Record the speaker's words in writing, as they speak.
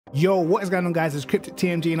Yo, what is going on guys, it's Kryptic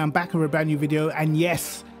TMG and I'm back with a brand new video. And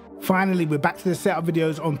yes, finally we're back to the setup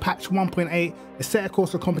videos on patch 1.8, Assetto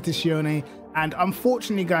Corsa Competizione. And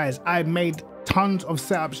unfortunately guys, I made tons of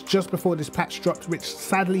setups just before this patch dropped, which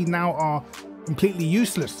sadly now are completely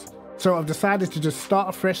useless. So I've decided to just start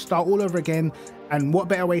afresh, start all over again. And what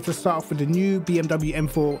better way to start off with the new BMW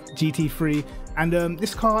M4 GT3. And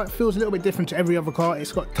this car feels a little bit different to every other car.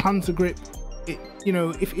 It's got tons of grip. You know,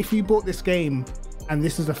 if you bought this game and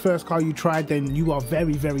this is the first car you tried, then you are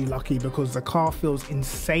very, very lucky because the car feels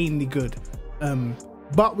insanely good.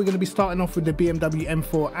 But we're going to be starting off with the BMW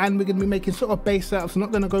M4 and we're going to be making sort of base setups. I'm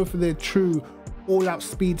not going to go for the true all-out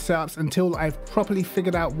speed setups until I've properly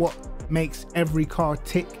figured out what makes every car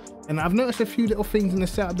tick. And I've noticed a few little things in the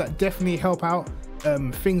setup that definitely help out,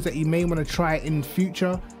 things that you may want to try in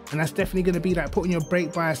future. And that's definitely going to be like putting your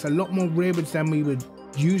brake bias a lot more rearwards than we would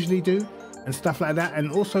usually do and stuff like that.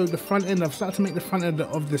 And also the front end, I've started to make the front end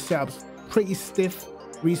of the setups pretty stiff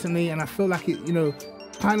recently, and I feel like it, you know,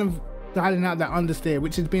 kind of dialing out that understeer,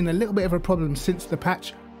 which has been a little bit of a problem since the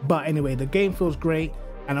patch. But anyway, the game feels great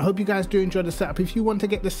and I hope you guys do enjoy the setup. If you want to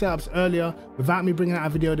get the setups earlier without me bringing out a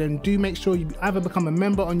video, then do make sure you either become a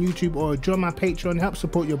member on YouTube or join my Patreon, help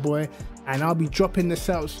support your boy, and I'll be dropping the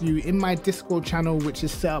setups for you in my Discord channel, which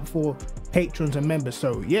is set up for patrons and members.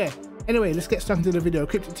 So yeah, anyway, let's get stuck into the video.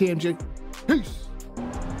 Kryptic TMG, peace.